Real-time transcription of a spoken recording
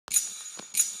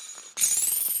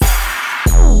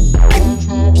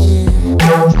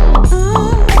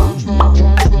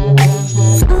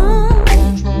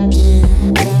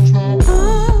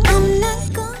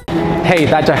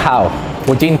大家好，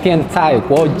我今天在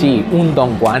国际运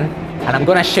动馆 and I'm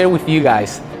gonna share with you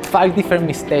guys 5 different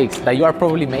mistakes that you are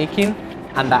probably making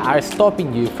and that are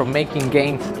stopping you from making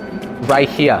gains right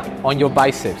here on your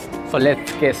biceps. So let's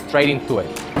get straight into it.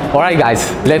 Alright guys,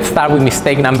 let's start with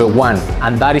mistake number 1,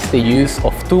 and that is the use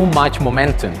of too much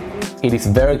momentum. It is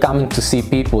very common to see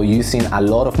people using a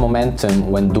lot of momentum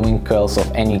when doing curls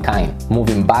of any kind,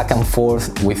 moving back and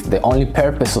forth with the only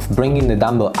purpose of bringing the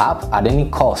dumbbell up at any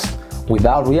cost,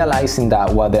 without realizing that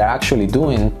what they're actually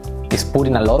doing is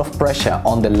putting a lot of pressure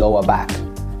on the lower back.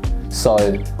 So,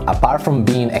 apart from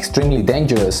being extremely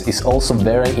dangerous, it's also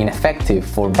very ineffective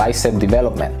for bicep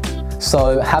development.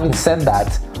 So, having said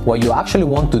that, what you actually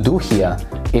want to do here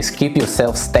is keep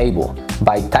yourself stable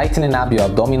by tightening up your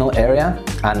abdominal area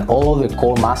and all of the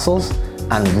core muscles,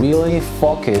 and really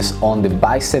focus on the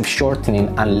bicep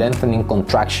shortening and lengthening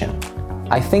contraction.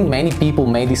 I think many people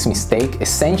make this mistake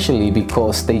essentially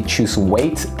because they choose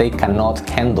weights they cannot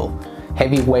handle,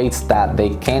 heavy weights that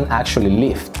they can't actually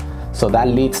lift. So that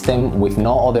leaves them with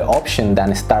no other option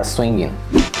than start swinging.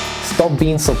 Stop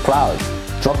being so proud,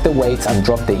 drop the weights and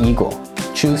drop the ego.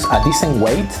 Choose a decent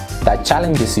weight that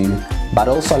challenges you but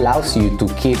also allows you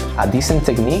to keep a decent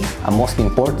technique and, most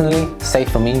importantly, safe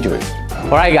from injury.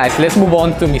 Alright guys, let's move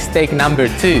on to mistake number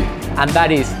 2, and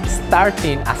that is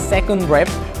starting a second rep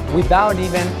without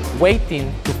even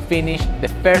waiting to finish the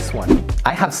first one.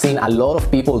 I have seen a lot of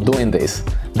people doing this.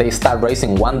 They start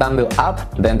raising one dumbbell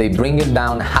up, then they bring it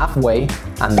down halfway,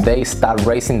 and they start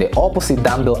raising the opposite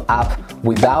dumbbell up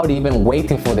without even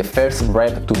waiting for the first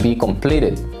rep to be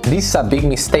completed. This is a big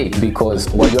mistake because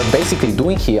what you're basically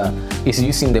doing here is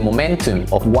using the momentum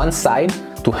of one side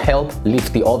to help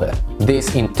lift the other.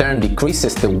 This in turn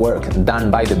decreases the work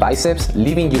done by the biceps,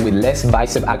 leaving you with less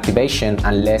bicep activation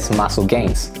and less muscle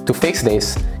gains. To fix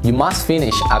this, you must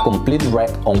finish a complete rep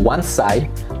on one side,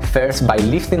 first by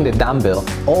lifting the dumbbell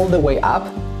all the way up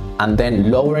and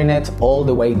then lowering it all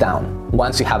the way down.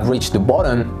 Once you have reached the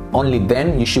bottom, only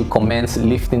then you should commence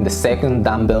lifting the second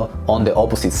dumbbell on the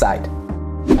opposite side.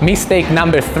 Mistake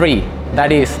number 3,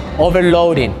 that is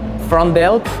overloading front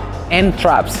delts and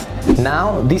traps.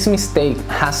 Now, this mistake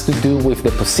has to do with the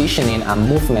positioning and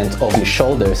movement of your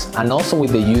shoulders and also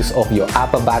with the use of your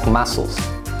upper back muscles,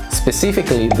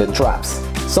 specifically the traps.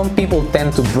 Some people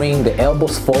tend to bring the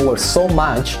elbows forward so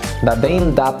much that they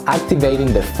end up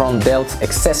activating the front delts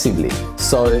excessively.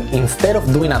 So instead of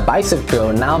doing a bicep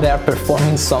curl, now they are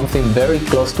performing something very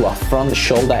close to a front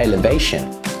shoulder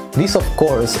elevation. This, of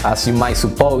course, as you might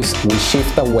suppose, will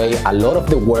shift away a lot of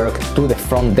the work to the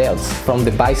front delts from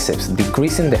the biceps,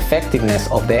 decreasing the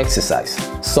effectiveness of the exercise.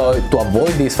 So to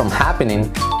avoid this from happening,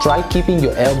 try keeping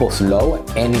your elbows low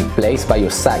and in place by your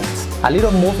sides. A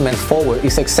little movement forward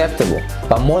is acceptable,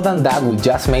 but more than that will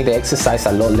just make the exercise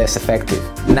a lot less effective.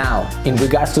 Now, in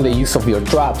regards to the use of your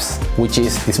traps, which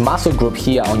is this muscle group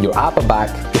here on your upper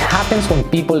back, it happens when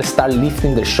people start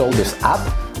lifting their shoulders up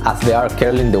as they are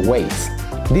curling the weights.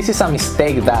 This is a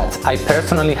mistake that I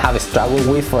personally have struggled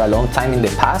with for a long time in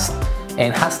the past,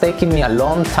 and has taken me a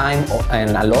long time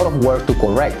and a lot of work to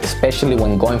correct, especially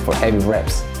when going for heavy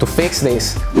reps. To fix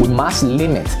this, we must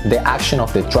limit the action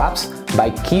of the traps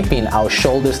by keeping our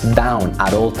shoulders down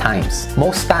at all times.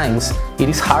 Most times, it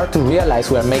is hard to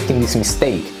realize we are making this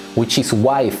mistake, which is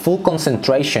why full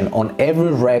concentration on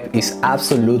every rep is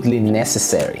absolutely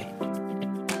necessary.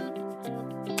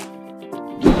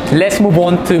 Let's move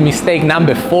on to mistake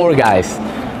number 4, guys.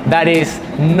 That is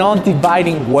not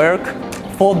dividing work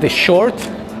for the short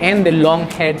and the long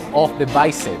head of the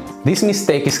bicep. This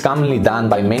mistake is commonly done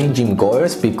by many gym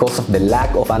goers because of the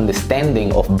lack of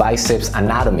understanding of biceps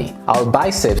anatomy. Our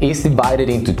bicep is divided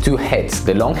into 2 heads,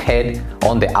 the long head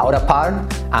on the outer part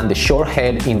and the short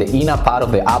head in the inner part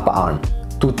of the upper arm.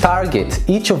 To target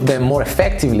each of them more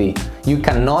effectively, you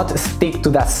cannot stick to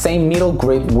that same middle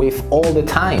grip width all the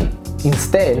time.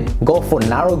 Instead, go for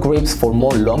narrow grips for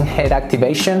more long head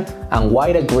activation and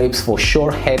wider grips for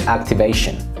short head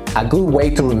activation. A good way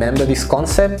to remember this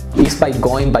concept is by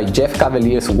going by Jeff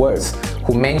Cavalier's words,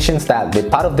 who mentions that the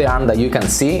part of the arm that you can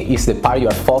see is the part you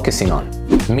are focusing on.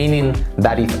 Meaning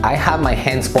that if I have my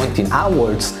hands pointing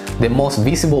outwards, the most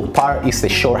visible part is the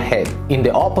short head. In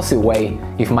the opposite way,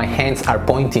 if my hands are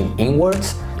pointing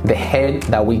inwards, the head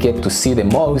that we get to see the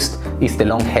most is the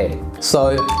long head.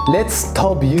 So let's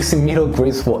stop using middle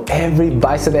grips for every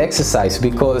bicep exercise,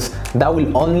 because that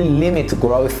will only limit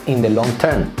growth in the long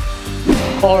term.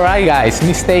 Alright guys,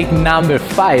 mistake number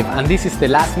 5, and this is the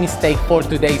last mistake for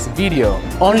today's video.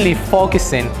 Only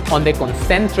focusing on the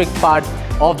concentric part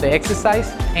of the exercise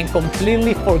and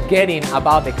completely forgetting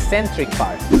about the eccentric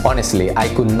part. Honestly, I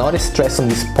could not stress on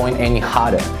this point any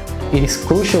harder. it is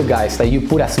crucial, guys, that you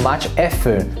put as much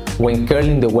effort when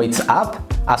curling the weights up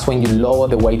as when you lower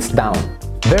the weights down.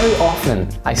 Very often,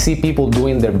 I see people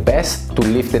doing their best to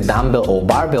lift the dumbbell or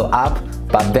barbell up,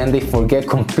 but then they forget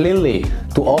completely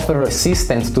to offer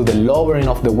resistance to the lowering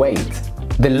of the weight.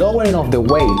 The lowering of the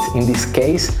weight, in this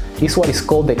case, is what is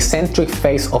called the eccentric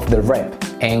phase of the rep,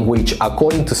 and which,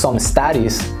 according to some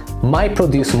studies, might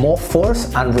produce more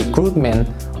force and recruitment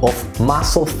of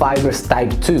muscle fibers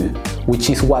type 2, which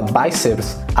is what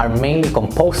biceps are mainly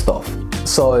composed of.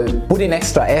 So putting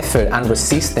extra effort and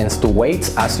resistance to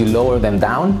weights as you lower them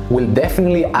down will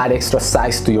definitely add extra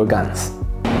size to your guns.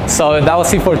 So that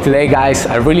was it for today, guys.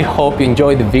 I really hope you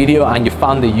enjoyed the video and you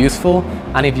found it useful.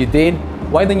 And if you did,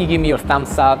 why don't you give me your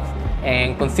thumbs up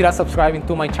and consider subscribing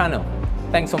to my channel.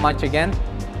 Thanks so much again.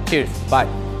 Cheers.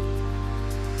 Bye.